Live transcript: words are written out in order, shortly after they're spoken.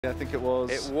I think it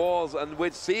was. It was, and we're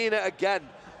seeing it again.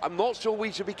 I'm not sure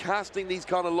we should be casting these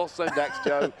kind of Lost Zone decks,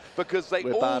 Joe, because they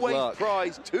always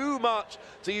prize too much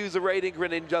to use a Radiant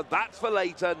Greninja. That's for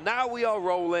later. Now we are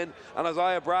rolling, and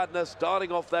Isaiah Bradner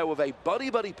starting off there with a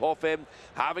buddy Poffin,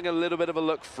 having a little bit of a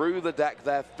look through the deck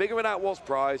there, figuring out what's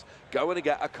prized, going to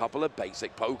get a couple of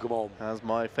basic Pokemon. Has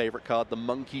my favorite card, the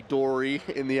Monkey Dory,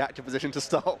 in the active position to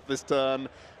start off this turn,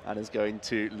 and is going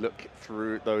to look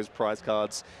through those prize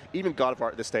cards. Even Gardevoir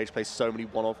at this stage plays so many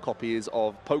one-off copies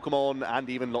of Pokemon and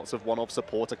even lots of one-off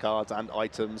supporter cards and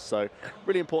items, so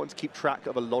really important to keep track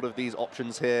of a lot of these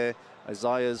options here.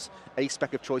 Isaiah's ace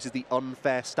spec of choice is the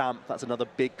Unfair Stamp. That's another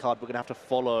big card we're going to have to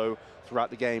follow throughout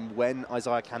the game. When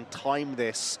Isaiah can time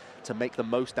this to make the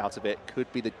most out of it,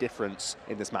 could be the difference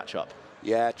in this matchup.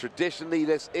 Yeah, traditionally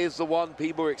this is the one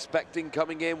people are expecting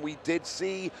coming in. We did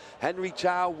see Henry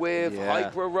Chow with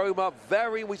Hyper Aroma.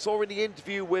 We saw in the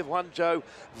interview with Juancho,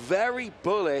 very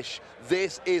bullish.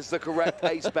 This is the correct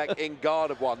ace spec in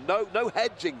Gardevoir. No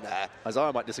hedging there.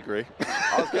 Isaiah might disagree.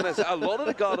 I was going to say, a lot of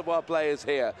the Gardevoir players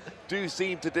here do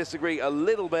seem to disagree a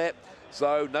little bit.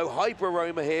 So no Hyper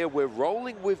Aroma here. We're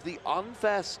rolling with the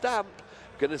Unfair Stamp.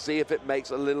 Going to see if it makes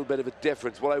a little bit of a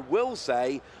difference. What I will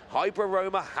say, Hyper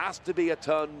Aroma has to be a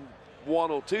turn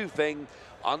 1 or 2 thing.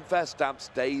 Unfair Stamp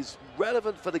stays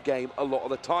relevant for the game a lot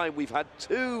of the time. We've had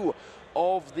 2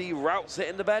 of the routes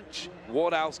hitting the bench.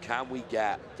 What else can we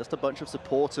get? Just a bunch of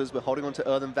supporters. We're holding on to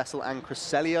Earthen Vessel and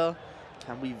Cresselia.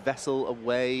 Can we Vessel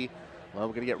away? Well,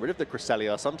 we're going to get rid of the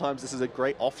Cresselia. Sometimes this is a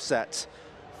great offset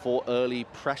for early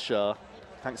pressure,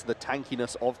 thanks to the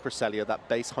tankiness of Cresselia, that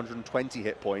base 120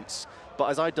 hit points. But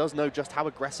Isaiah does know just how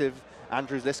aggressive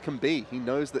Andrew's list can be. He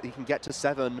knows that he can get to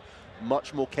 7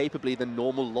 much more capably than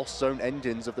normal Lost Zone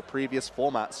engines of the previous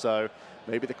format. So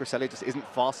maybe the Cresselia just isn't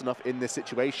fast enough in this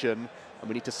situation, and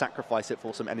we need to sacrifice it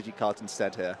for some energy cards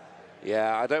instead here.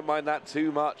 Yeah, I don't mind that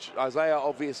too much. Isaiah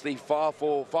obviously very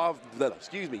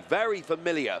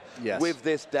familiar with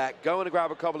this deck. Going to grab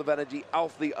a couple of energy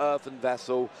off the Earthen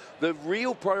Vessel. The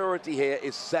real priority here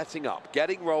is setting up,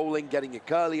 getting rolling, getting your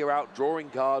Curlier out,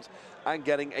 drawing cards, and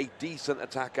getting a decent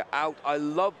attacker out. I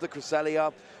love the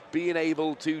Cresselia, being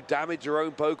able to damage your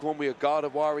own Pokemon with your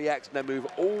Gardevoir EX and then move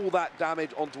all that damage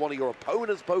onto one of your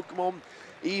opponent's Pokemon,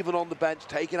 even on the bench,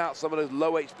 taking out some of those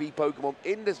low HP Pokemon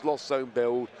in this Lost Zone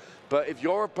build. But if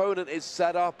your opponent is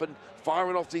set up and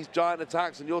firing off these giant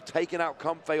attacks and you're taking out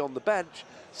Comfey on the bench,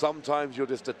 sometimes you're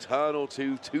just a turn or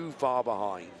two too far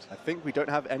behind. I think we don't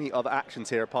have any other actions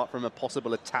here apart from a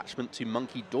possible attachment to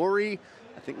Monkey Dory.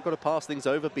 I think we've got to pass things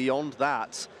over beyond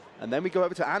that. And then we go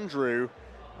over to Andrew,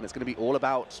 and it's going to be all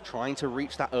about trying to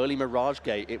reach that early Mirage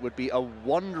Gate. It would be a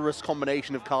wondrous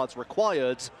combination of cards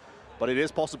required, but it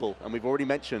is possible. And we've already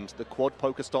mentioned the quad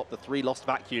Pokestop, the 3 Lost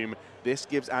Vacuum. This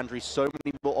gives Andrew so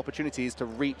many more opportunities to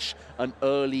reach an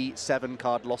early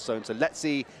 7-card Lost Zone. So let's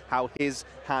see how his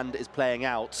hand is playing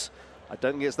out. I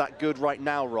don't think it's that good right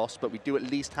now, Ross, but we do at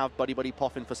least have Buddy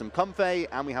Poffin for some Comfey,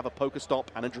 and we have a Pokestop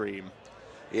and a Dream.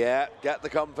 Yeah, get the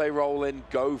Comfey rolling,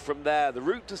 go from there. The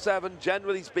route to 7,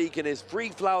 generally speaking, is 3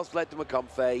 Flower Select and a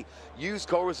Comfey, use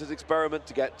Chorus's Experiment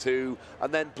to get 2,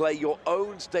 and then play your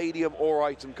own Stadium or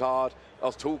item card,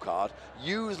 or tool card.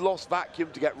 Use Lost Vacuum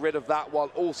to get rid of that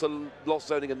while also Lost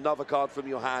Zoning another card from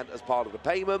your hand as part of the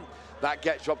payment. That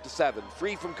gets you up to 7.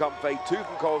 3 from Comfey, 2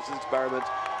 from Chorus's Experiment,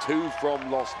 2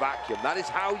 from Lost Vacuum. That is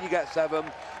how you get 7,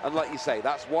 and like you say,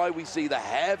 that's why we see the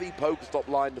heavy Pokestop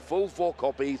line, the full 4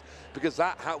 copies, because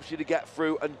that helps you to get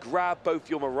through and grab both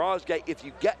your Mirage Gate if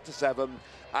you get to 7,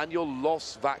 and your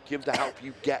Lost Vacuum to help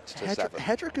you get to 7.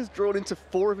 Hedrick has drawn into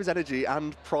 4 of his energy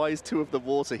and prized 2 of the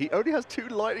water. He only has 2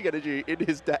 lightning energy in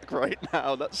his deck right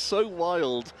now. That's so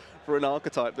wild for an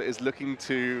archetype that is looking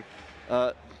to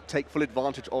take full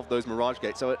advantage of those Mirage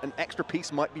Gates. So an extra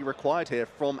piece might be required here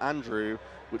from Andrew,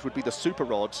 which would be the Super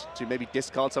Rod, to maybe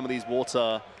discard some of these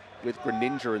water with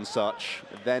Greninja and such.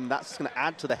 Then that's going to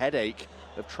add to the headache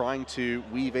of trying to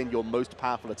weave in your most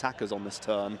powerful attackers on this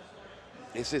turn.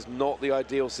 This is not the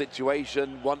ideal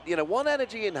situation. One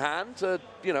energy in hand to,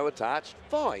 attach,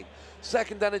 fine.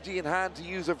 Second energy in hand to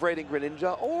use a Radiant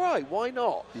Greninja, all right, why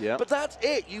not? Yeah. But that's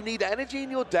it. You need energy in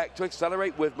your deck to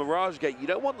accelerate with Mirage Gate. You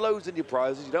don't want loads in your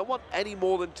prizes. You don't want any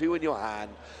more than 2 in your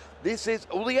hand. This is,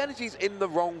 all the energy's in the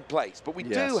wrong place, but we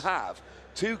do have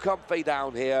 2 Comfey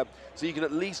down here, so you can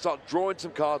at least start drawing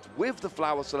some cards with the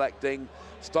Flower Selecting,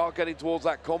 start getting towards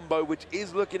that combo, which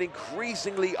is looking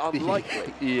increasingly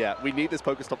unlikely. Yeah, we need this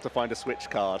Pokestop to find a switch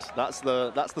card. That's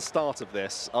the start of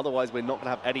this. Otherwise, we're not going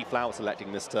to have any Flower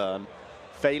Selecting this turn.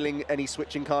 Failing any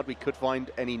switching card, we could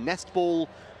find any Nest Ball,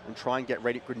 and try and get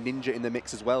Radiant Greninja in the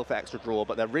mix as well for extra draw,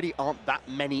 but there really aren't that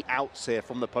many outs here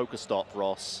from the Pokestop,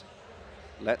 Ross.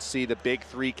 Let's see the big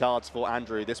 3 cards for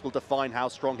Andrew. This will define how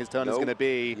strong his turn is going to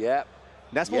be. Yep.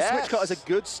 Nestball Switch Card is a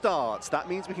good start. That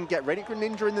means we can get Radiant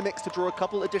Greninja in the mix to draw a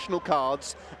couple additional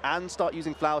cards and start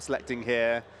using Flower Selecting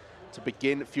here to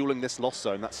begin fueling this Lost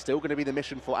Zone. That's still going to be the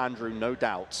mission for Andrew, no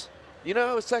doubt. You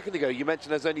know, a second ago, you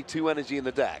mentioned there's only 2 energy in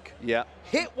the deck. Yeah.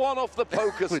 Hit one off the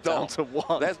Pokestop. We're down to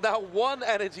 1. There's now 1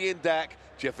 energy in deck.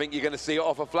 Do you think you're going to see it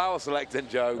off a Flower Selecting,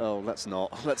 Joe? Oh, let's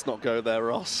not. Let's not go there,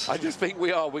 Ross. I just think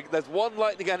we are. There's 1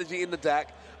 lightning energy in the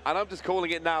deck, and I'm just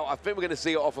calling it now. I think we're going to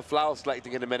see it off a Flower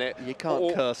Selecting in a minute. You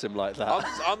can't curse him like that.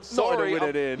 I'm sorry.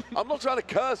 I'm not trying to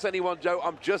curse anyone, Joe.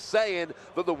 I'm just saying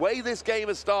that the way this game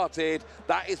has started,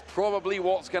 that is probably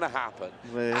what's going to happen.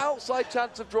 Outside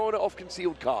chance of drawing it off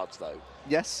concealed cards, though.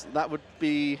 Yes, that would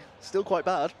be still quite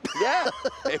bad. Yeah,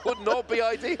 it would not be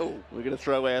ideal. We're going to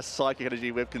throw away a Psychic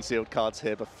Energy with concealed cards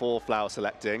here before Flower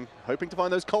Selecting. Hoping to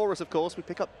find those Colress, of course. We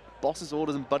pick up Boss's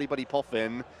Orders and Buddy Buddy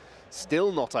Poffin.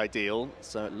 Still not ideal,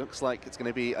 so it looks like it's going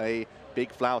to be a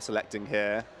big Flower Selecting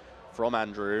here from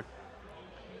Andrew.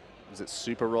 Is it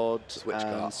Super Rod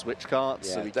and Switch Carts?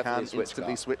 Yeah, so we can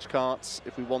instantly switch carts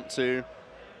if we want to.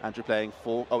 Andrew playing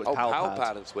 4. Oh, it's Pal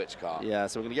Pad and Switch Cart. Yeah,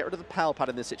 so we're going to get rid of the Pal Pad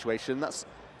in this situation. That's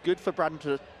good for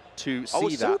Bradner to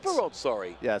see that. Super Rod,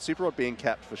 sorry. Yeah, Super Rod being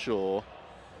kept for sure.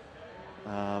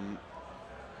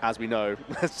 As we know,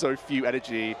 there's so few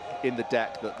energy in the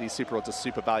deck that these Super Rods are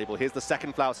super valuable. Here's the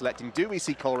second Flower Selecting. Do we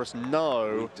see Colress?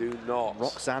 No. We do not.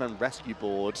 Roxanne and Rescue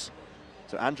Board.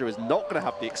 So Andrew is not going to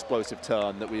have the explosive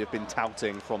turn that we have been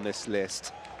touting from this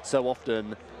list. So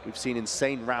often we've seen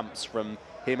insane ramps from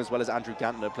him as well as Andrew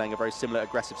Gantner playing a very similar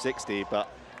aggressive 60, but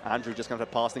Andrew just going to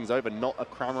pass things over. Not a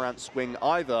Cramorant swing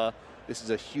either. This is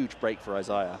a huge break for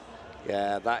Isaiah.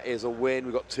 Yeah, that is a win.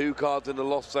 We've got 2 cards in the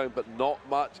Lost Zone, but not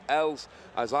much else.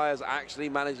 Isaiah's actually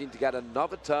managing to get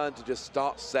another turn to just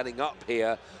start setting up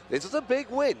here. This is a big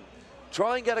win.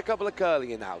 Try and get a couple of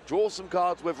curling in now. Draw some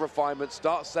cards with refinement.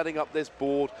 Start setting up this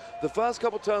board. The first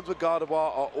couple turns with Gardevoir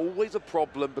are always a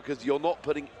problem because you're not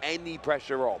putting any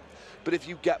pressure on. But if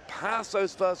you get past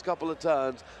those first couple of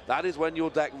turns, that is when your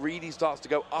deck really starts to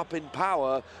go up in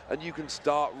power and you can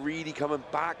start really coming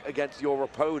back against your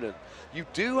opponent. You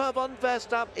do have Unfair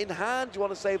Stamp in hand. You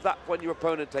want to save that when your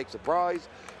opponent takes a prize,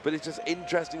 but it's just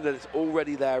interesting that it's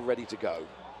already there, ready to go.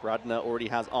 Bradner already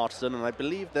has Artisan, and I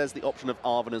believe there's the option of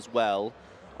Arven as well.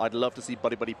 I'd love to see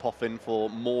Buddy Buddy Poffin for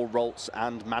more Ralts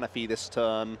and Manaphy this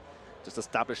turn. Just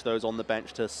establish those on the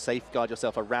bench to safeguard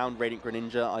yourself around Radiant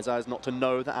Greninja. Isaiah's not to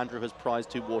know that Andrew has prized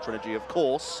 2 Water Energy, of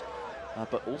course.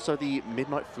 But also the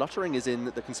Midnight Fluttering is in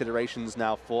the considerations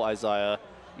now for Isaiah.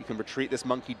 You can retreat this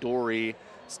Monkey Dory,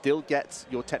 still get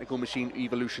your Technical Machine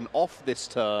Evolution off this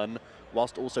turn,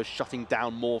 whilst also shutting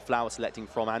down more Flower Selecting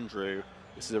from Andrew.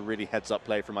 This is a really heads-up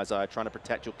play from Isaiah, trying to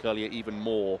protect your Curlier even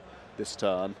more this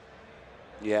turn.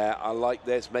 Yeah, I like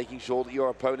this, making sure that your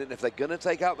opponent, if they're going to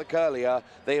take out the Curlier,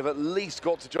 they have at least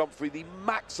got to jump through the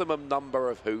maximum number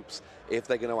of hoops if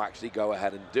they're going to actually go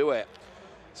ahead and do it.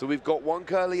 So we've got 1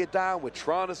 Curlier down. We're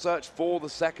trying to search for the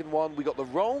second one. We got the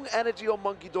wrong energy on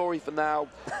Monkey Dory for now,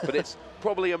 but it's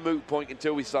probably a moot point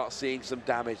until we start seeing some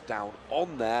damage down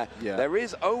on there. Yeah. There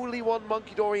is only 1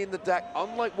 Monkey Dory in the deck,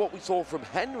 unlike what we saw from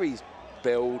Henry's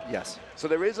build. Yes. So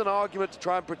there is an argument to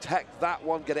try and protect that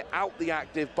one, get it out the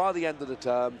active by the end of the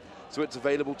term, so it's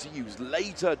available to use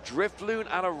later. Drifloon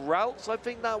and a Ralts, I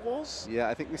think that was. Yeah,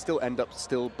 I think we still end up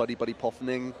Buddy Buddy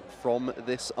Poffining from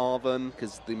this Arven,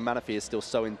 because the Manaphy is still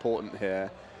so important here.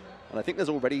 And I think there's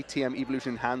already TM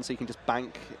Evolution in hand, so you can just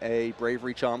bank a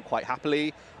Bravery Charm quite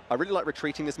happily. I really like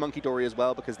retreating this Monkey Dory as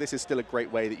well, because this is still a great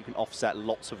way that you can offset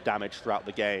lots of damage throughout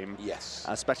the game. Yes.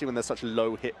 Especially when there's such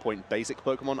low hit point basic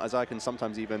Pokemon, as I can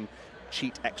sometimes even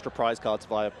cheat extra prize cards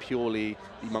via purely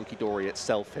the Monkey Dory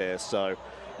itself here. So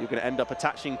you're going to end up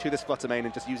attaching to this Fluttermane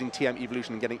and just using TM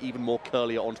Evolution and getting even more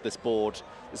Curlier onto this board.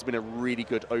 This has been a really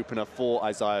good opener for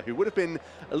Isaiah, who would have been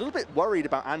a little bit worried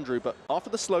about Andrew, but after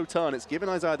the slow turn, it's given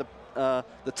Isaiah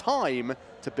the time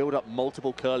to build up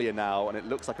multiple Curlier now, and it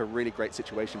looks like a really great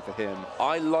situation for him.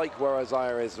 I like where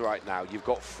Isaiah is right now. You've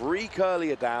got 3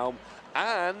 Curlier down,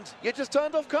 and you just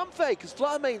turned off Comfey because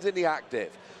Fluttermane's in the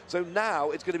active. So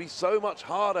now it's going to be so much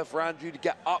harder for Andrew to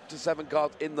get up to 7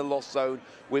 cards in the Lost Zone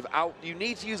without, you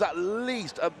need to use at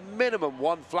least a minimum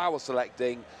 1 Flower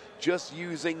Selecting. Just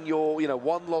using your,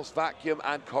 1 Lost Vacuum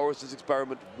and Chorus's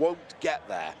Experiment won't get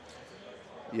there.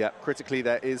 Yeah, critically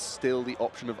there is still the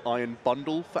option of Iron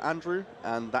Bundle for Andrew,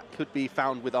 and that could be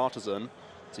found with Artisan.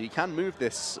 So you can move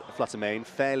this Fluttermane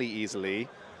fairly easily.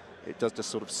 It does just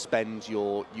sort of spend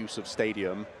your use of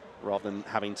Stadium. rather than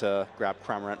having to grab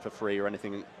Cramorant for free or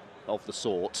anything of the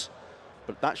sort.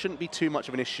 But that shouldn't be too much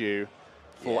of an issue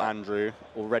for Andrew.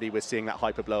 Already we're seeing that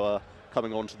Hyper Blower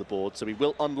coming onto the board, so we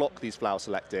will unlock these flower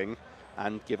selecting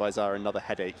and give Isaiah another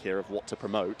headache here of what to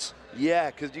promote.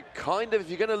 Yeah, because you kind of, if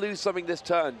you're going to lose something this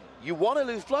turn, you want to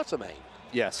lose Flutter Mane.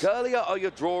 Yes. Curlier are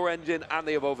your draw engine, and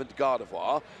they evolve into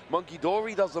Gardevoir. Monkey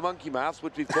Dory does the monkey maths,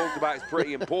 which we've talked about is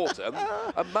pretty important.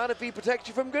 And Manaphy protects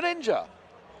you from Greninja.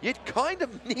 You'd kind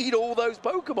of need all those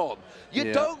Pokemon.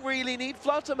 You don't really need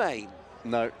Flutter Mane.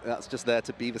 No, that's just there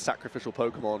to be the sacrificial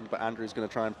Pokemon, but Andrew's going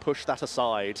to try and push that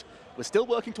aside. We're still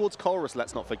working towards Colress,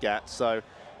 let's not forget, so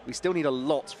we still need a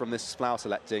lot from this flower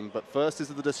selecting, but first is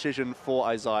the decision for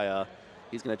Isaiah.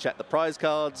 He's going to check the prize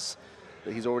cards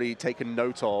that he's already taken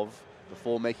note of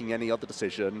before making any other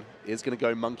decision. Is going to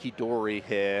go Monkey Dory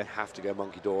here. Have to go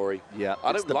Monkey Dory. Yeah,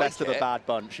 it's the best of a bad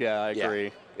bunch. Yeah, I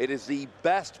agree. It is the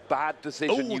best bad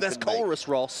decision you can make. Oh, there's Colrus,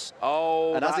 Ross.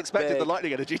 Oh, and as expected, the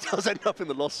Lightning Energy does end up in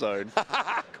the lost zone.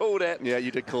 Called it. Yeah, you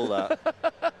did call that.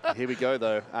 Here we go,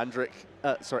 though. Andrew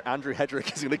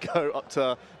Hedrick is going to go up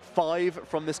to 5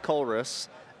 from this Colrus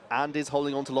and is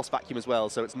holding on to Lost Vacuum as well.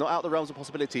 So it's not out of the realms of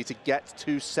possibility to get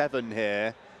to 7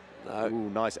 here. No. Ooh,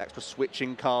 nice extra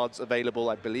switching cards available.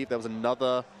 I believe there was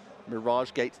another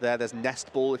Mirage Gate there. There's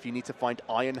Nest Ball. If you need to find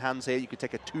Iron Hands here, you could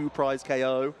take a 2-prize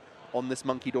KO on this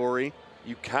Monkey Dory.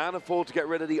 You can afford to get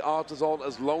rid of the Artisan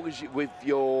as long as you, with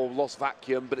your Lost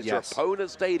Vacuum, but it's your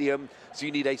opponent's stadium, so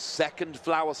you need a second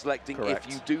flower selecting if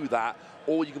you do that.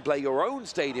 Or you can play your own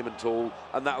stadium and tool,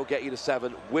 and that will get you to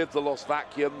 7 with the Lost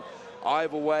Vacuum.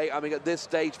 Either way, I mean, at this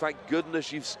stage, thank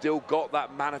goodness you've still got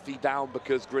that Manaphy down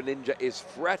because Greninja is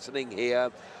threatening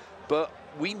here. But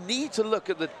we need to look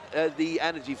at the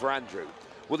energy for Andrew.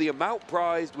 With the amount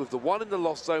prized, with the 1 in the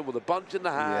lost zone, with a bunch in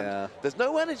the hand, there's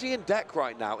no energy in deck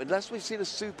right now, unless we've seen a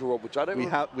Super Rod, which I don't...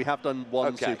 We have done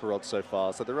 1 Super Rod so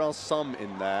far, so there are some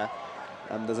in there.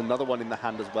 And there's another one in the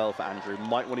hand as well for Andrew.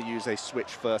 Might want to use a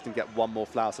switch first and get 1 more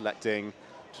flower selecting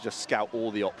to just scout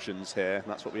all the options here. And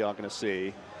that's what we are going to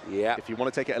see. Yeah. If you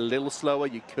want to take it a little slower,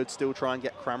 you could still try and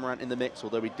get Cramorant in the mix,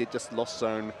 although we did just lost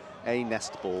zone a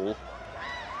Nest Ball.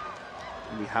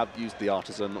 And we have used the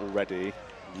Artisan already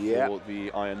for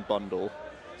the Iron Bundle.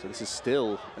 So this is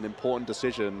still an important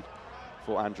decision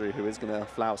for Andrew, who is going to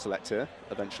flower select here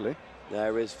eventually.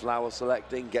 There is flower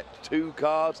selecting, get 2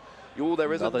 cards.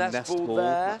 There is another a Nest Ball there.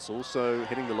 That's also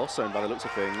hitting the lost zone by the looks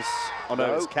of things. Oh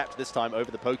no, it's kept this time over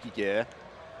the Poké Gear.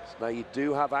 So now you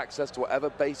do have access to whatever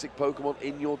basic Pokemon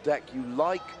in your deck you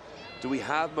like. Do we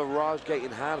have Mirage Gate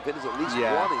in hand? I think there's at least 1 in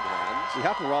hand. We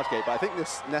have Mirage Gate, but I think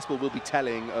this Nest Ball will be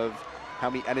telling of how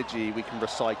many energy we can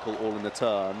recycle all in the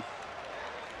turn.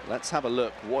 Let's have a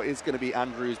look. What is going to be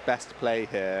Andrew's best play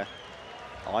here?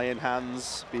 Iron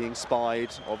Hands being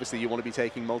spied. Obviously, you want to be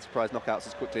taking multi-prize knockouts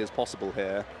as quickly as possible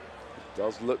here.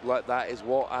 Does look like that is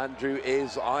what Andrew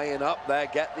is eyeing up there.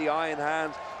 Get the Iron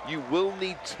Hands. You will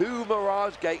need 2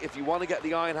 Mirage Gate if you want to get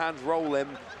the Iron Hands rolling.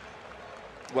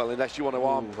 Well, unless you want to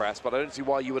arm press, but I don't see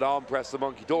why you would arm press the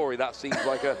Monkey Dory. That seems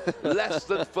like a less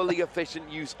than fully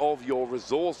efficient use of your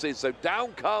resources. So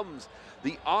down comes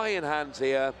the Iron Hands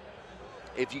here.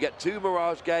 If you get 2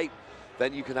 Mirage Gate,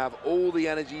 then you can have all the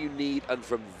energy you need. And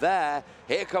from there,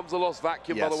 here comes the Lost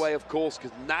Vacuum, by the way, of course,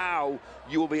 because now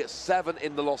you will be at 7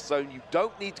 in the Lost Zone. You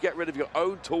don't need to get rid of your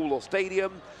own tool or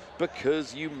stadium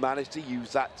because you managed to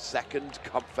use that second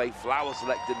Comfey flower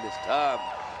select in this turn.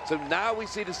 So now we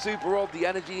see the Super Rod. The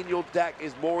energy in your deck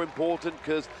is more important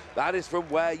because that is from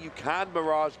where you can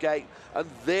Mirage Gate. And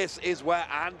this is where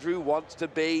Andrew wants to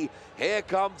be. Here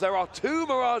comes, there are 2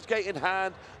 Mirage Gate in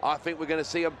hand. I think we're going to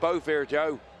see them both here,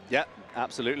 Joe. Yeah,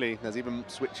 absolutely. There's even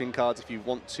switching cards if you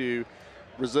want to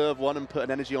reserve 1 and put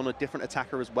an energy on a different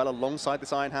attacker as well alongside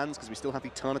this Iron Hands, because we still have the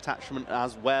turn attachment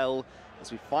as well.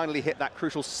 As we finally hit that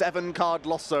crucial 7-card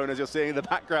lost zone, as you're seeing in the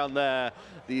background there.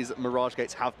 These Mirage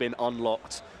Gates have been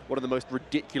unlocked. One of the most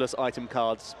ridiculous item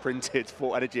cards printed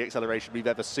for energy acceleration we've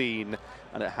ever seen,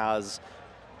 and it has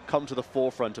come to the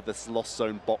forefront of this lost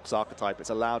zone box archetype.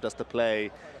 It's allowed us to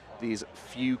play these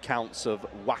few counts of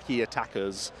wacky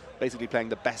attackers, basically playing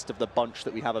the best of the bunch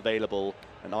that we have available.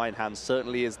 And Iron Hands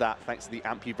certainly is that, thanks to the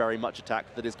Amp You Very Much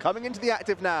attack that is coming into the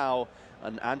active now.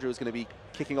 And Andrew is going to be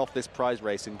kicking off this prize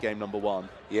race in game number 1.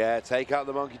 Yeah, take out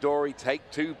the Monkey Dory, take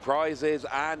 2 prizes,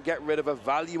 and get rid of a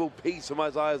valuable piece from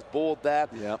Isaiah's board there.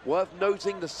 Yep. Worth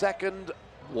noting, the second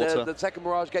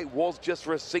Mirage Gate was just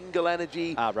for a single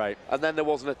energy. Right. And then there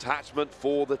was an attachment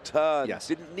for the turn. Yes.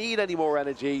 Didn't need any more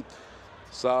energy.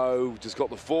 So just got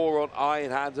the 4 on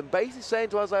Iron Hands and basically saying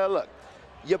to Isaiah, look,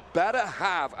 you better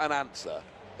have an answer.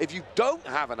 If you don't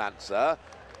have an answer,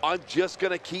 I'm just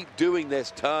going to keep doing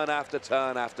this turn after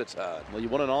turn after turn. Well, you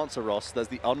want an answer, Ross. There's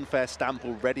the unfair stamp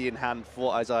already in hand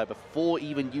for Isaiah before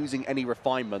even using any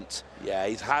refinement. Yeah,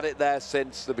 he's had it there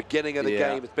since the beginning of the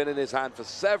game. It's been in his hand for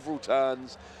several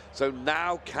turns. So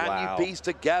now can you piece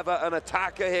together an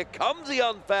attacker? Here comes the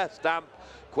unfair stamp.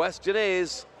 Question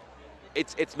is,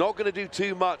 it's not going to do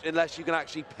too much unless you can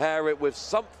actually pair it with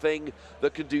something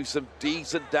that can do some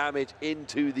decent damage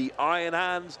into the Iron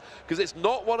Hands, because it's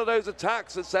not one of those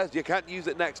attacks that says you can't use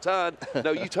it next turn.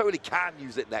 No, you totally can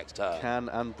use it next turn. Can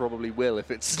and probably will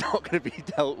if it's not going to be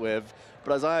dealt with.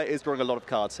 But Isaiah is drawing a lot of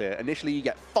cards here. Initially, you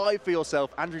get 5 for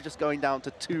yourself. Andrew just going down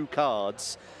to 2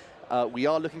 cards. We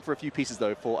are looking for a few pieces,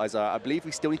 though, for Isaiah. I believe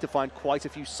we still need to find quite a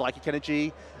few Psychic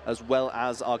Energy, as well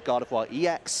as our God of War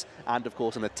EX, and, of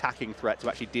course, an attacking threat to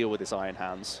actually deal with this Iron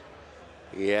Hands.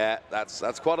 Yeah, that's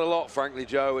quite a lot, frankly,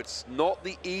 Joe. It's not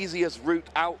the easiest route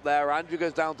out there. Andrew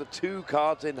goes down to 2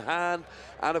 cards in hand,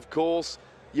 and, of course,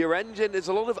 your engine is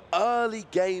a lot of early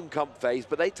game comp phase,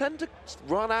 but they tend to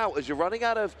run out as you're running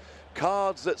out of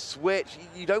cards that switch.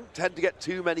 You don't tend to get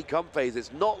too many comp phases.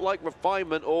 It's not like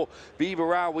Refinement or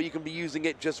Beaver Owl where you can be using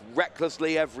it just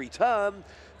recklessly every turn.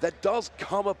 There does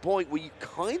come a point where you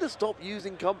kind of stop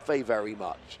using comp phase very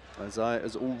much. Isaiah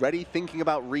is already thinking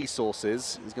about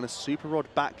resources. He's going to Super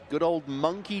Rod back good old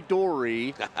Monkey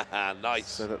Dory. Nice.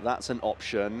 So that's an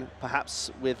option.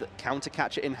 Perhaps with Counter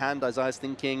Catcher in hand, Isaiah's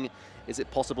thinking, is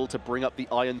it possible to bring up the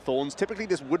Iron Thorns? Typically,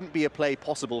 this wouldn't be a play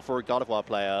possible for a God of War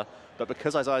player, but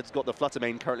because Isaiah's got the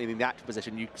Fluttermane currently in the active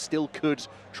position, you still could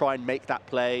try and make that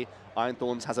play. Iron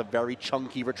Thorns has a very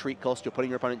chunky retreat cost. You're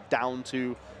putting your opponent down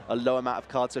to a low amount of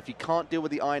cards, so if you can't deal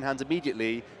with the Iron Hands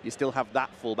immediately, you still have that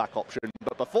fallback option.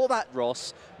 But before that,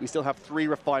 Ross, we still have 3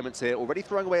 refinements here, already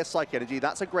throwing away a Psychic Energy.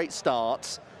 That's a great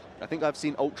start. I think I've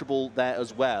seen Ultra Ball there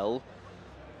as well.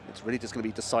 It's really just going to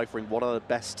be deciphering what are the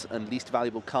best and least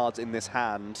valuable cards in this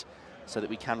hand so that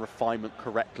we can refinement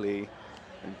correctly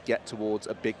and get towards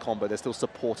a big combo. There's still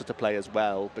Supporter to play as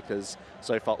well, because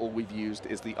so far all we've used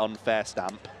is the unfair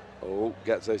stamp. Oh,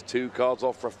 gets those 2 cards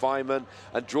off refinement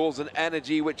and draws an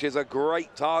energy, which is a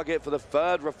great target for the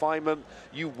 3rd refinement.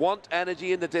 You want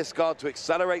energy in the discard to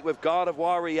accelerate with God of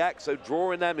War EX, so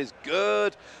drawing them is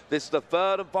good. This is the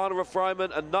 3rd and final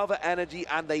refinement, another energy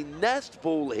and a nest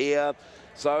ball here.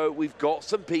 So we've got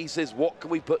some pieces. What can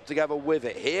we put together with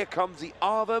it? Here comes the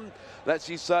Arvum. Lets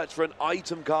you search for an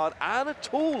item card and a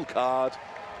tool card.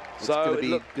 It's going to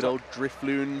be good old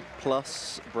Drifloon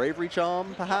plus Bravery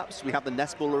Charm, perhaps. We have the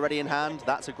Nest Ball already in hand.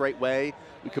 That's a great way.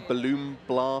 We could Balloon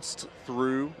Blast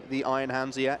through the Iron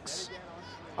Hands EX.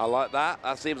 I like that.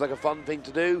 That seems like a fun thing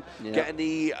to do. Yeah. Getting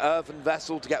the Earthen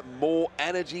Vessel to get more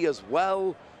energy as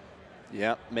well.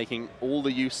 Yeah, making all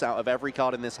the use out of every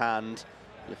card in this hand.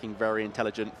 Looking very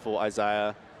intelligent for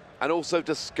Isaiah. And also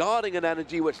discarding an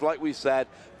energy, which, like we said,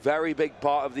 very big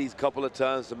part of these couple of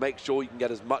turns to make sure you can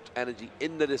get as much energy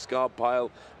in the discard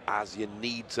pile as you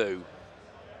need to.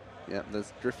 Yeah,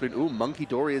 there's Drifloon. Ooh, Monkey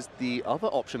Dory is the other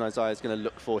option Isaiah is going to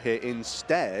look for here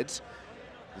instead.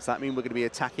 Does that mean we're going to be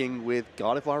attacking with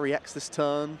God of War EX this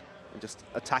turn? And just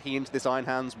attacking into this Iron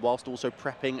Hands whilst also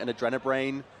prepping an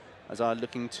Adrenabrain? Isaiah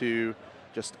looking to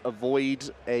just avoid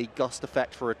a Gust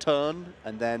effect for a turn,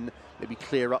 and then maybe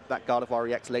clear up that God of War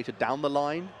EX later down the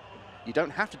line. You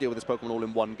don't have to deal with this Pokemon all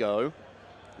in one go.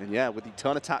 And yeah, with the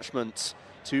turn attachment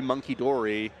to Monkey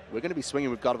Dory, we're going to be swinging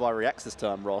with God of War EX this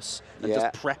turn, Ross, and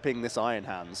just prepping this Iron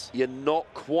Hands. You're not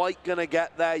quite going to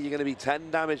get there. You're going to be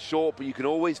 10 damage short, but you can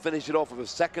always finish it off with a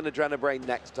 2nd Adrenabrain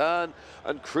next turn.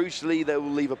 And crucially, they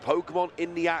will leave a Pokemon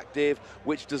in the active,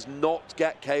 which does not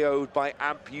get KO'd by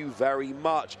Ampu very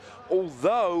much.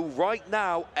 Although, right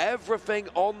now, everything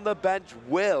on the bench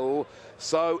will.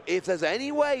 So if there's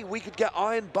any way we could get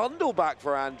Iron Bundle back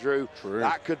for Andrew,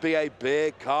 that could be a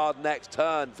big card next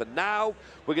turn. For now,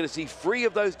 we're going to see 3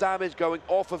 of those damage going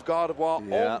off of God of War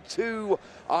onto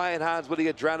Iron Hands with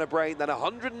the Adrenabrain. Then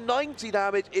 190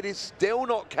 damage. It is still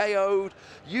not KO'd.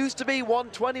 Used to be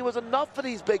 120 was enough for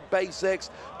these big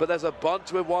basics, but there's a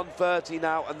bunch with 130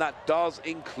 now, and that does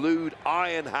include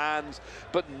Iron Hands,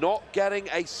 but not getting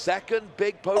a 2nd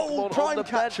big Pokemon on the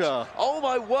bench. Oh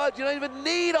my word, you don't even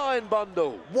need Iron Bundle.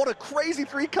 What a crazy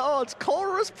 3 cards.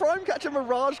 Colress, Prime Catcher,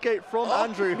 Mirage Gate from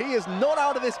Andrew. He is not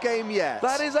out of this game yet.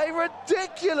 That is a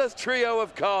ridiculous trio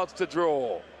of cards to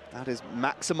draw. That is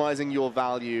maximizing your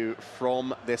value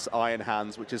from this Iron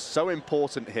Hands, which is so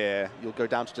important here. You'll go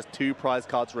down to just 2 prize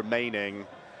cards remaining.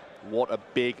 What a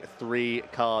big 3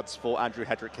 cards for Andrew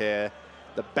Hedrick here.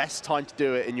 The best time to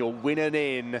do it in your win and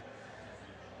in.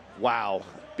 Wow,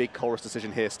 big Colress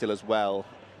decision here still as well.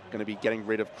 Going to be getting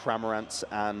rid of Cramorant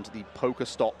and the Poker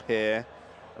Stop here.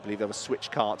 I believe there was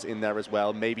switch carts in there as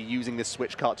well. Maybe using this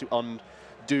switch cart to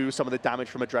undo some of the damage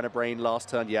from Adrenabrain last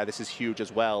turn. Yeah, this is huge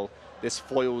as well. This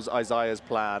foils Isaiah's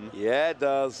plan. Yeah, it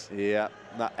does. Yeah,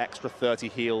 that extra 30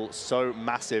 heal, so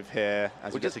massive here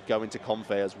as we get to go into Confe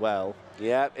as well.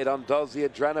 Yeah, it undoes the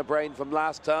Adrenabrain from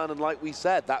last turn, and like we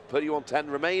said, that put you on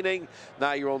 10 remaining.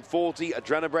 Now you're on 40.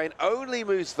 Adrenabrain only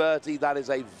moves 30. That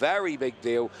is a very big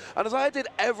deal. And as I did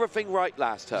everything right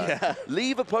last turn,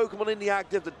 leave a Pokemon in the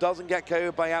active that doesn't get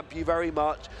KO'd by Ampu very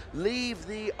much. Leave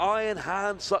the Iron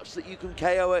Hand such that you can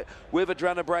KO it with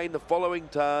Adrenabrain the following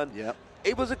turn. Yep.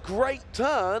 It was a great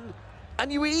turn,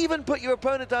 and you even put your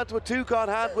opponent down to a 2-card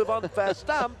hand with Unfair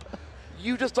Stamp.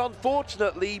 You just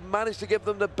unfortunately managed to give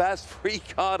them the best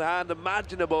 3-card hand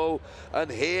imaginable,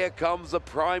 and here comes the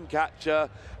Prime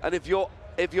Catcher. And if you're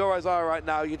Isaiah right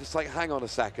now, you're just like, hang on a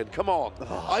second, come on.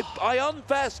 I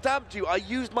Unfair Stamped you. I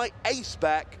used my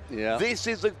A-Spec. Yeah. This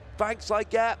is the thanks I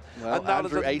get. Well, and now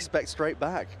Andrew A-Spec straight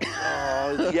back.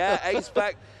 Yeah,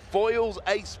 A-Spec. Foils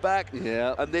A-Spec,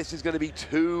 and this is going to be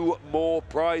 2 more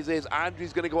prizes.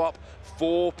 Andrew's going to go up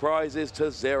 4 prizes to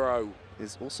 0.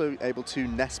 Is also able to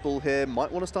Nestball here.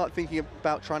 Might want to start thinking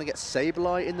about trying to get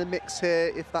Sableye in the mix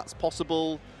here, if that's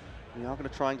possible. We are going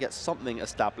to try and get something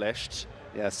established.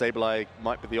 Yeah, Sableye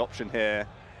might be the option here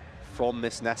from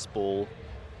this Nestball.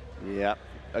 Yeah,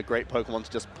 a great Pokemon to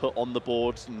just put on the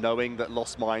board, knowing that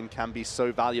Lost Mine can be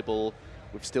so valuable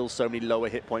with still so many lower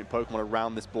hit point Pokemon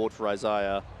around this board for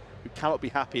Isaiah, who cannot be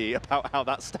happy about how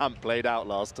that stamp played out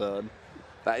last turn.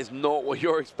 That is not what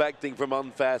you're expecting from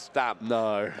Unfair Stamp.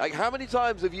 No. Like, how many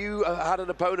times have you had an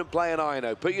opponent play an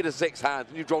Ino, put you to 6 hands,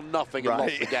 and you draw nothing and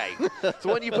lost the game?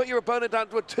 So when you put your opponent down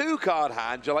to a 2-card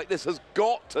hand, you're like, this has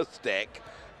got to stick.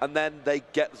 And then they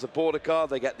get the supporter card,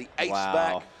 they get the A-Spec.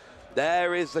 Wow.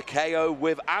 There is the KO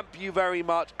with Ampu very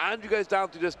much. Andrew goes down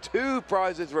to just 2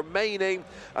 prizes remaining,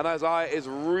 and Isaiah is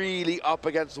really up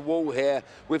against the wall here.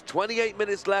 With 28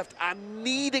 minutes left and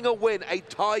needing a win, a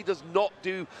tie does not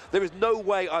do. There is no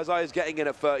way Isaiah is getting in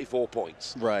at 34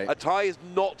 points. Right. A tie is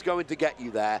not going to get you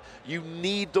there. You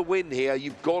need the win here.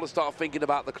 You've got to start thinking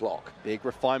about the clock. Big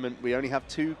refinement. We only have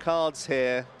 2 cards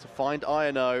here to find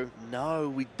Ino. No,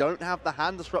 we don't have the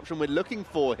hand disruption we're looking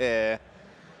for here.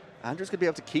 Andrew's going to be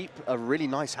able to keep a really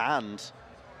nice hand.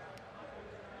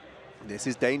 This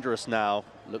is dangerous now.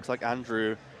 Looks like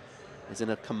Andrew is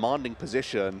in a commanding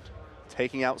position.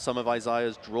 Taking out some of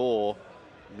Isaiah's draw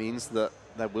means that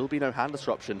there will be no hand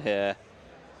disruption here.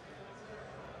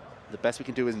 The best we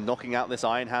can do is knocking out this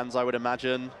Iron Hands, I would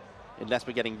imagine, unless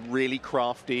we're getting really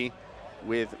crafty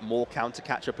with more counter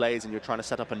catcher plays and you're trying to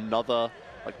set up another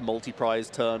like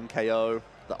multi-prize turn KO.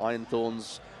 The Iron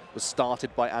Thorns was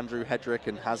started by Andrew Hedrick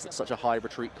and has such a high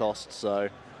retreat cost, so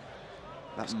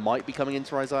that might be coming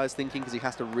into Isaiah's thinking because he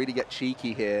has to really get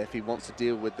cheeky here if he wants to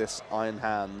deal with this Iron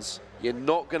Hands. You're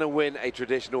not going to win a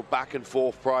traditional back and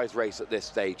forth prize race at this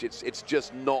stage. It's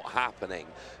just not happening.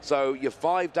 So you're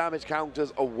 5 damage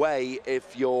counters away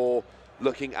if you're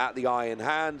looking at the Iron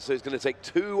Hand, so it's going to take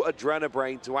 2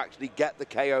 Adrenabrain to actually get the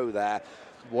KO there.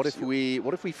 What if we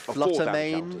flutter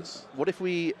main? What if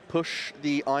we push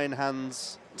the Iron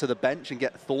Hands to the bench and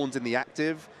get Thorns in the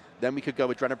active? Then we could go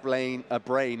Adrenabrain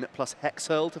brain plus Hex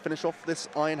Hurl to finish off this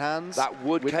Iron Hands. That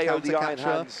would KO the Iron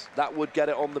Hands. That would get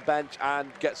it on the bench and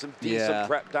get some decent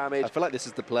prep damage. I feel like this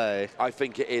is the play. I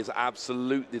think it is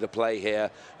absolutely the play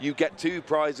here. You get 2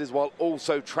 prizes while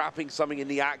also trapping something in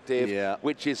the active,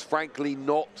 which is frankly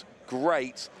not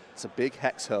great. It's a big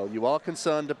Hex Hurl. You are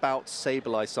concerned about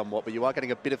Sableye somewhat, but you are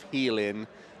getting a bit of heal in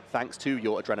thanks to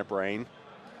your Adrenabrain.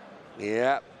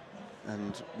 Yeah.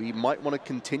 And we might want to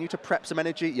continue to prep some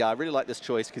energy. Yeah, I really like this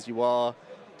choice because you are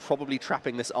probably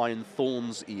trapping this Iron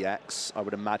Thorns EX, I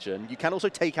would imagine. You can also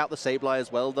take out the Sableye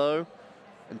as well, though,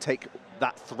 and take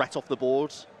that threat off the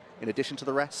board in addition to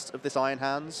the rest of this Iron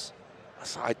Hands.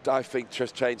 I think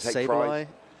just change take Sableye.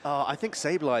 I think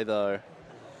Sableye, though.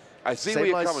 I see where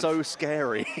you're coming. So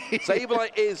scary.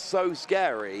 Sableye is so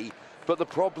scary, but the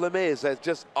problem is there's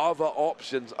just other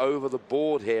options over the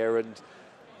board here, and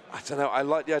I don't know, I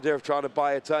like the idea of trying to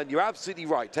buy a turn. You're absolutely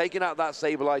right. Taking out that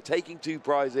Sableye, taking 2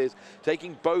 prizes,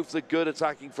 taking both the good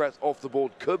attacking threats off the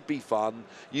board could be fun.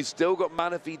 You've still got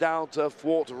Manaphy down to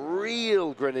thwart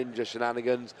real Greninja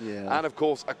shenanigans. And of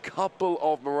course, a couple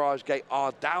of Mirage Gate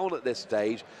are down at this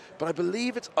stage, but I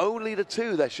believe it's only the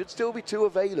 2. There should still be 2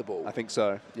 available. I think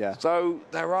so, yeah. So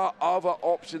there are other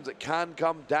options that can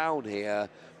come down here.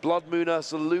 Blood Moon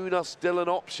Ursaluna still an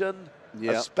option,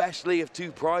 especially if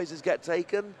 2 prizes get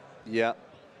taken. Yeah.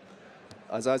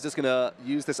 As I was just going to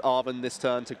use this Arven this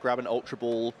turn to grab an Ultra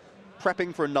Ball,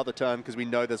 prepping for another turn because we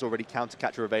know there's already Counter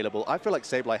Catcher available. I feel like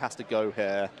Sableye has to go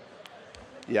here.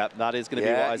 Yeah, that is going to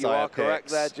be what Isaiah you are picks. correct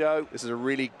there, Joe. This is a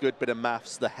really good bit of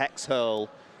maths. The Hex Hurl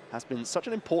has been such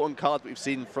an important card that we've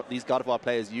seen these Gardevoir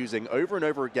players using over and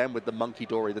over again with the Monkey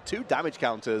Dory. The 2 damage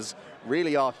counters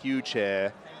really are huge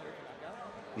here.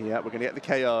 Yeah, we're going to get the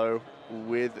KO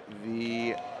with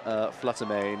the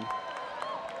Fluttermane.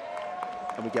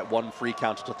 And we get 1 free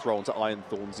counter to throw onto Iron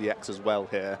Thorns EX as well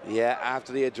here. Yeah,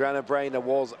 after the Adrenabrain, there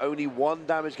was only 1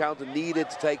 damage counter needed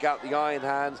to take out the Iron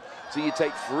Hands. So you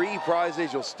take 3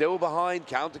 prizes, you're still behind.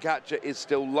 Counter Catcher is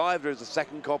still live. There's a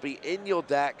 2nd copy in your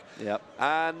deck. Yep.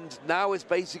 And now it's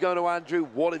basically going to Andrew.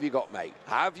 What have you got, mate?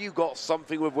 Have you got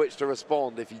something with which to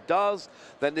respond? If he does,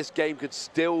 then this game could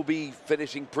still be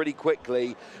finishing pretty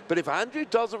quickly. But if Andrew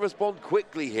doesn't respond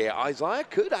quickly here, Isaiah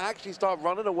could actually start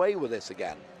running away with this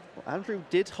again. Well, Andrew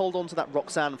did hold on to that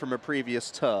Roxanne from a previous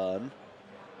turn.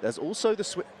 There's also the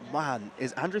switch. Man,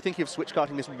 is Andrew thinking of switch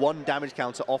carding this 1 damage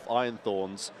counter off Iron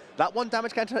Thorns? That 1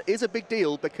 damage counter is a big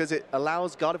deal because it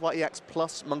allows Gardevoir EX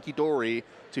plus Monkey Dory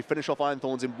to finish off Iron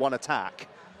Thorns in 1 attack.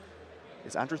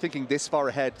 Is Andrew thinking this far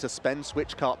ahead to spend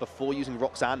switch card before using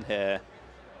Roxanne here?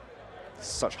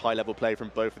 Such high-level play from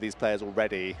both of these players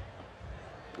already.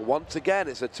 Once again,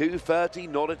 it's a 230,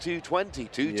 not a 220.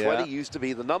 220 used to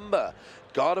be the number.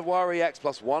 Gardevoir EX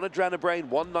plus 1 Adrenabrain,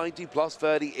 190 plus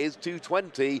 30 is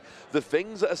 220. The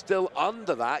things that are still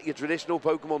under that, your traditional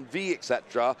Pokemon V,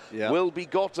 etc., will be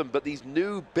gotten. But these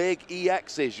new big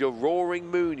EXs, your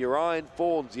Roaring Moon, your Iron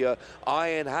Thorns, your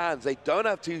Iron Hands, they don't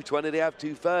have 220, they have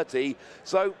 230.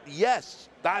 So, yes,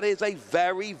 that is a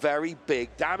very, very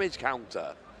big damage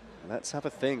counter. Let's have a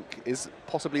think. Is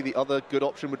possibly the other good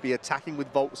option would be attacking with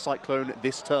Volt Cyclone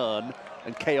this turn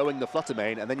and KOing the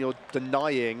Fluttermane, and then you're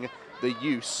denying the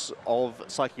use of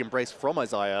Psychic Embrace from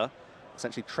Isaiah,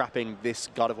 essentially trapping this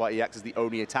Gardevoir EX as the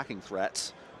only attacking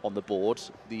threat on the board.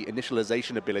 The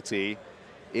initialization ability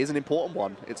is an important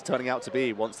one. It's turning out to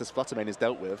be once this Fluttermane is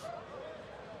dealt with.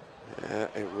 Yeah,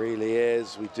 it really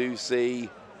is. We do see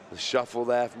the shuffle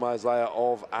there from Isaiah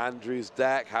of Andrew's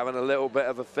deck, having a little bit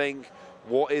of a think.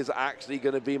 What is actually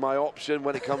going to be my option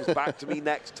when it comes back to me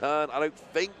next turn? I don't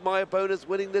think my opponent's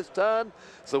winning this turn.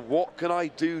 So what can I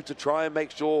do to try and make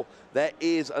sure there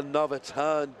is another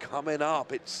turn coming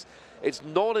up? It's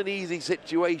not an easy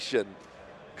situation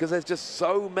because there's just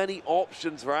so many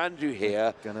options for Andrew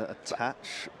here. Gonna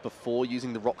attach before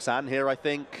using the Roxanne here, I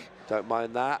think. Don't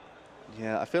mind that.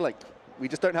 Yeah, I feel like we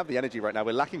just don't have the energy right now.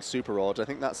 We're lacking Super Rod. I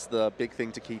think that's the big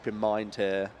thing to keep in mind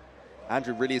here.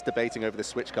 Andrew really is debating over the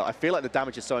switch card. I feel like the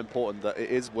damage is so important that it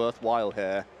is worthwhile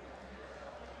here.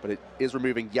 But it is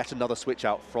removing yet another switch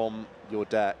out from your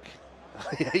deck.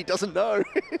 He doesn't know.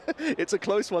 It's a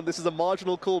close one. This is a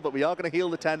marginal call, but we are going to heal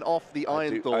the 10 off the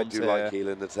Iron Thorns I do like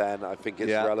healing the 10. I think it's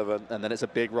relevant. And then it's a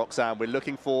big Roxanne. We're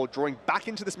looking for drawing back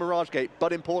into this Mirage Gate,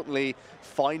 but importantly,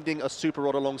 finding a Super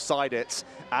Rod alongside it.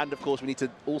 And, of course, we need to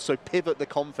also pivot the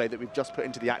Comfey that we've just put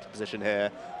into the active position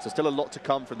here. So still a lot to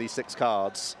come from these 6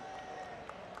 cards.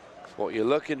 What you're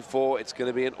looking for, it's going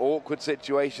to be an awkward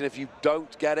situation if you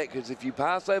don't get it, because if you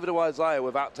pass over to Isaiah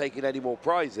without taking any more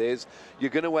prizes, you're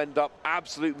going to end up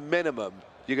absolute minimum.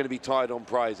 You're going to be tied on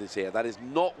prizes here. That is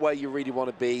not where you really want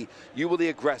to be. You were the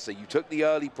aggressor. You took the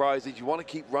early prizes. You want to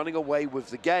keep running away with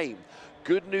the game.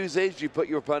 Good news is you put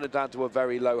your opponent down to a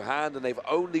very low hand, and they've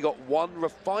only got 1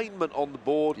 refinement on the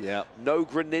board. No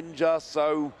Greninja,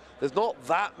 so there's not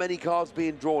that many cards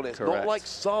being drawn. It's not like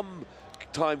some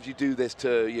times you do this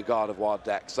to your Gardevoir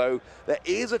deck. So there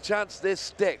is a chance this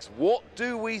sticks. What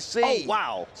do we see? Oh,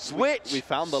 wow. Switch, we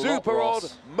found the Super Rod,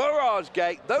 Mirage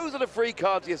Gate. Those are the 3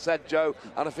 cards you said, Joe,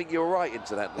 and I think you were right,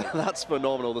 incidentally. That's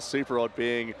phenomenal, the Super Rod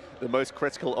being the most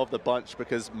critical of the bunch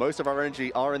because most of our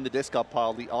energy are in the discard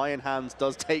pile. The Iron Hands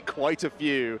does take quite a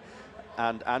few,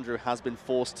 and Andrew has been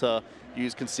forced to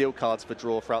use concealed cards for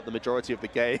draw throughout the majority of the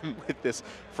game with this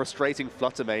frustrating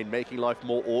Fluttermane making life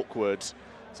more awkward.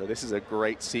 So this is a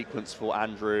great sequence for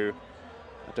Andrew.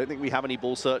 I don't think we have any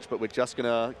ball search, but we're just going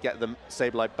to get the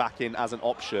Sableye back in as an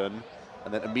option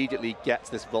and then immediately get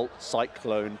this Volt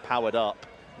Cyclone powered up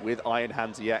with Iron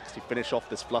Hands EX to finish off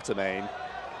this Fluttermane.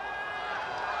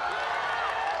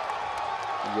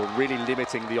 And you're really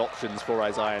limiting the options for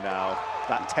Isaiah now.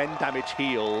 That 10 damage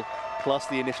heal plus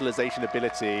the initialization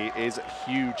ability is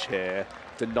huge here,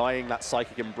 denying that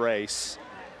Psychic Embrace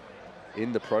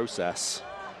in the process.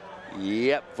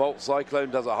 Yep, Volt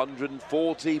Cyclone does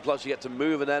 140, plus you get to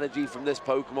move an energy from this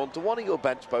Pokemon to one of your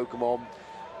bench Pokemon.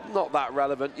 Not that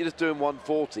relevant, you're just doing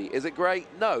 140. Is it great?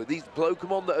 No, these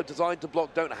Pokemon that are designed to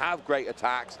block don't have great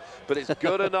attacks, but it's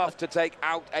good enough to take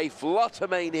out a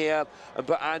Fluttermane here and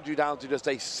put Andrew down to just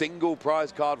a single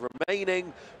prize card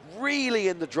remaining. really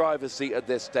in the driver's seat at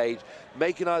this stage,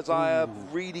 making Isaiah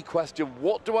really question,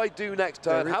 what do I do next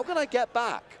turn? How can I get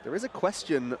back? There is a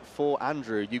question for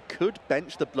Andrew. You could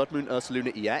bench the Blood Moon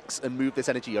Ursaluna EX and move this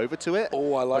energy over to it.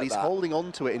 Oh, I like that. But he's holding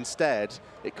on to it instead.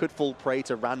 It could fall prey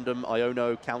to random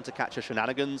Iono counter-catcher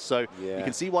shenanigans, so you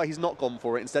can see why he's not gone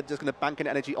for it. Instead, just going to bank an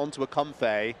energy onto a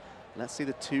Comfey. Let's see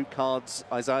the 2 cards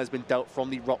Isaiah's been dealt from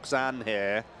the Roxanne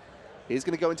here. He's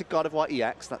going to go into Gardevoir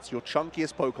EX. That's your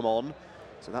chunkiest Pokemon.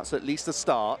 So that's at least a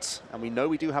start. And we know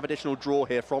we do have additional draw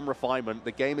here from Refinement.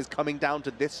 The game is coming down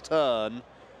to this turn.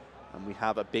 And we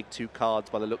have a big 2 cards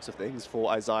by the looks of things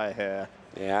for Isaiah here.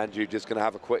 Yeah, Andrew just going to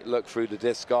have a quick look through the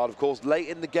discard. Of course, late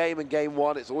in the game in game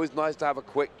 1, it's always nice to have a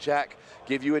quick check,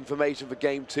 give you information for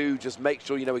game 2. Just make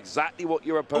sure you know exactly what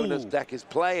your opponent's deck is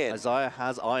playing. Isaiah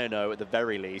has Iono at the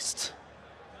very least.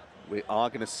 We are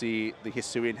going to see the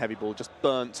Hisuian Heavy Ball just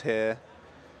burnt here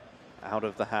out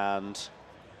of the hand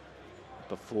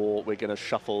before we're going to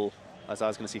shuffle.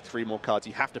 Isaiah's going to see 3 more cards.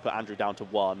 You have to put Andrew down to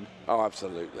 1. Oh,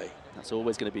 absolutely. That's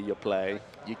always going to be your play.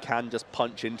 You can just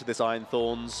punch into this Iron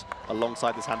Thorns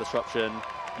alongside this Hand Disruption,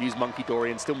 use Monkey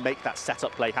Dory and still make that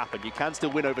setup play happen. You can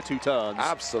still win over 2 turns.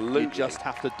 Absolutely. You just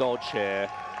have to dodge here.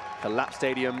 Collapse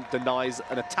Stadium denies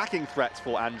an attacking threat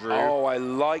for Andrew. Oh, I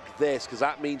like this, because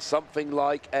that means something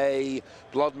like a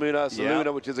Blood Moon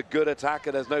Ursaluna, which is a good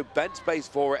attacker. There's no bench space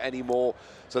for it anymore.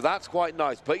 So that's quite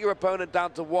nice. Put your opponent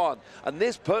down to 1. And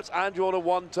this puts Andrew on a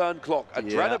 1-turn clock.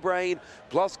 Adrenabrain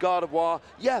plus Gardevoir.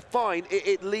 Yeah, fine.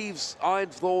 It leaves Iron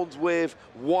Thorns with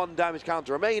 1 damage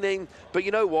counter remaining. But you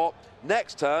know what?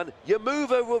 Next turn, you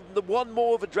move over the 1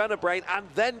 more of Adrenabrain and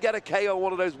then get a KO on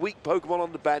one of those weak Pokemon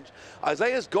on the bench.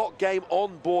 Isaiah's got game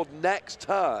on board next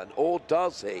turn, or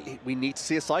does he? We need to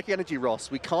see a Psychic Energy, Ross.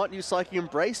 We can't use Psychic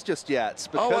Embrace just yet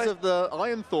because of the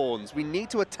Iron Thorns. We need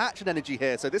to attach an energy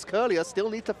here, so this Curlier still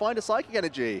needs to find a Psychic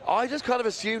Energy. I just kind of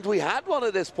assumed we had one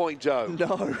at this point, Joe.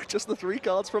 No, just the 3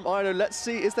 cards from Iono. Let's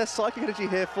see, is there Psychic Energy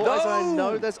here for Isaiah?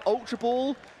 No, there's Ultra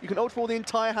Ball. You can Ultra Ball the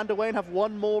entire hand away and have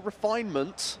 1 more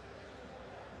Refinement.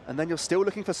 And then you're still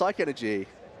looking for Psychic Energy.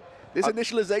 This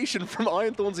initialization from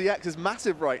Iron Thorns EX is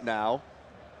massive right now.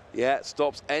 Yeah, it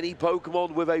stops any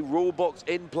Pokemon with a rule box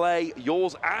in play,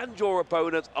 yours and your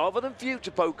opponent's, other than future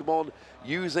Pokemon,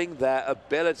 using their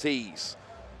abilities.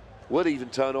 Would even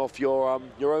turn off your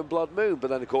own Blood Moon, but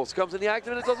then of course it comes in the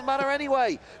active and it doesn't matter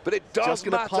anyway. But it does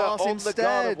matter on the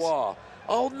Gardevoir.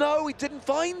 Oh no, he didn't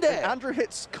find it. And Andrew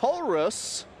hits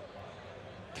Colrus.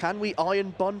 Can we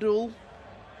Iron Bundle?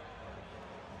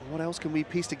 What else can we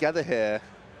piece together here?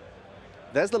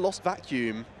 There's the Lost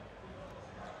Vacuum.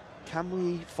 Can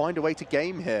we find a way to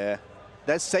game here?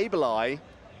 There's Sableye.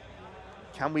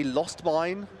 Can we Lost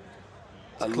Mine?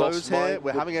 Close here.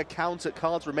 We're having a count at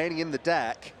cards remaining in the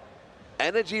deck.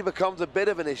 Energy becomes a bit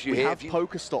of an issue here. We have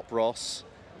Pokestop, Ross.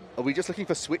 Are we just looking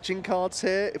for switching cards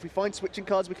here? If we find switching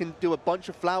cards, we can do a bunch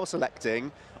of flower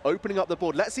selecting, opening up the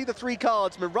board. Let's see the 3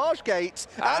 cards, Mirage Gate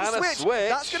and Switch.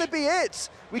 That's going to be it.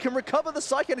 We can recover the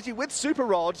Psychic Energy with Super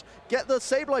Rod, get the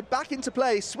Sableye back into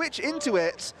play, switch into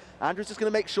it. Andrew's just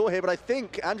going to make sure here, but I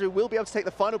think Andrew will be able to take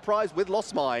the final prize with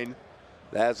Lost Mine.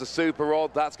 There's the Super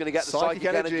Rod. That's going to get the Psychic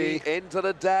Energy into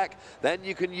the deck. Then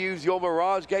you can use your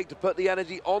Mirage Gate to put the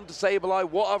energy onto Sableye.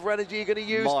 What other energy are you going to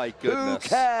use? My goodness. Who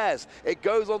cares? It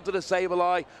goes onto the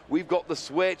Sableye. We've got the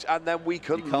Switch, and then we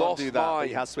can Lost do that, Mine. but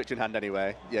he has Switch in hand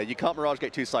anyway. Yeah, you can't Mirage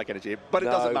Gate 2 Psychic Energy, but it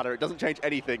doesn't matter. It doesn't change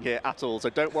anything here at all, so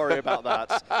don't worry about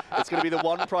that. It's going to be the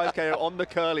 1 prize KO on the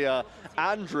Curlier.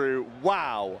 Andrew,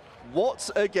 wow, what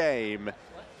a game.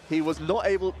 He was not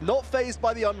fazed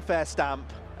by the unfair stamp,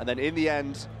 and then in the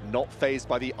end, not fazed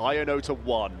by the Iono to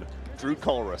 1. Drew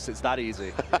Colrus, it's that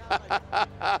easy.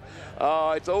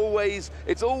 Oh, it's always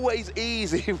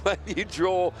easy when you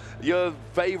draw your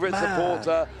favorite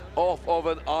supporter off of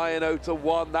an Iono to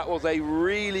 1. That was a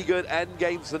really good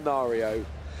endgame scenario.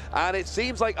 And it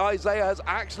seems like Isaiah has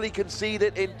actually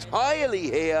conceded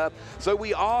entirely here. So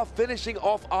we are finishing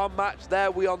off our match there.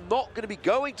 We are not going to be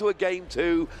going to a game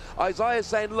 2. Isaiah's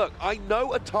saying, look, I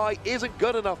know a tie isn't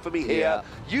good enough for me here.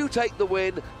 You take the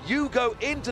win. You go into